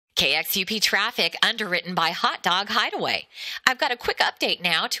KXUP traffic underwritten by Hot Dog Hideaway. I've got a quick update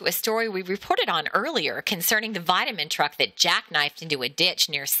now to a story we reported on earlier concerning the vitamin truck that jackknifed into a ditch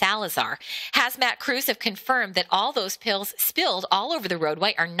near Salazar. Hazmat crews have confirmed that all those pills spilled all over the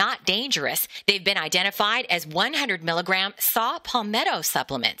roadway are not dangerous. They've been identified as 100 milligram saw palmetto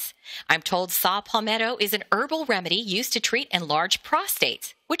supplements. I'm told saw palmetto is an herbal remedy used to treat enlarged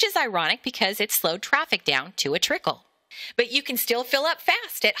prostates, which is ironic because it slowed traffic down to a trickle. But you can still fill up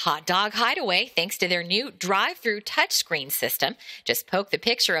fast at Hot Dog Hideaway thanks to their new drive-through touchscreen system. Just poke the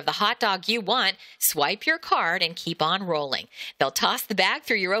picture of the hot dog you want, swipe your card, and keep on rolling. They'll toss the bag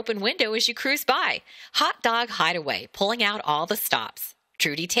through your open window as you cruise by. Hot Dog Hideaway, pulling out all the stops.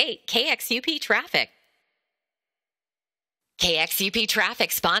 Trudy, Tate, KXUP Traffic. KXUP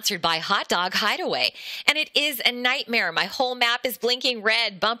Traffic sponsored by Hot Dog Hideaway. And it is a nightmare. My whole map is blinking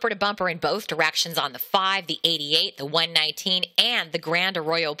red, bumper to bumper in both directions on the 5, the 88, the 119, and the Grand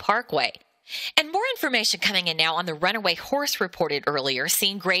Arroyo Parkway. And more information coming in now on the runaway horse reported earlier,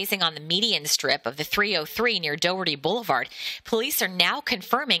 seen grazing on the median strip of the 303 near Doherty Boulevard. Police are now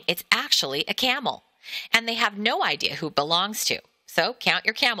confirming it's actually a camel. And they have no idea who it belongs to. So count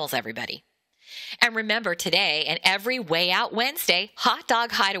your camels, everybody. And remember, today and every Way Out Wednesday, Hot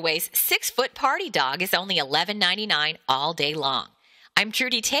Dog Hideaway's 6-foot party dog is only $11.99 all day long. I'm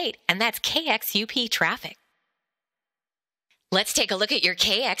Trudy Tate, and that's KXUP Traffic. Let's take a look at your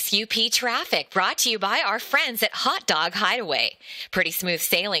KXUP traffic, brought to you by our friends at Hot Dog Hideaway. Pretty smooth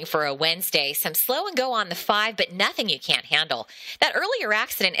sailing for a Wednesday. Some slow and go on the 5, but nothing you can't handle. That earlier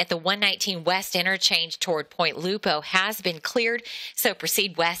accident at the 119 West interchange toward Point Lupo has been cleared, so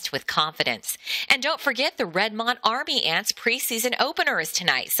proceed west with confidence. And don't forget the Redmont Army Ants preseason opener is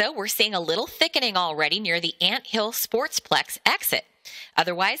tonight, so we're seeing a little thickening already near the Ant Hill Sportsplex exit.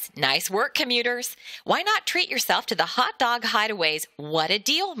 Otherwise, nice work, commuters. Why not treat yourself to the Hot Dog Hideaway's What a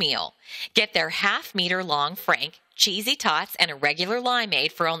Deal meal? Get their half-meter long Frank, cheesy tots, and a regular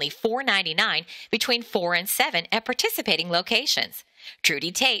limeade for only $4.99 between 4 and 7 at participating locations.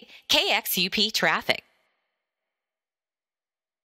 Trudy Tate, KXUP Traffic.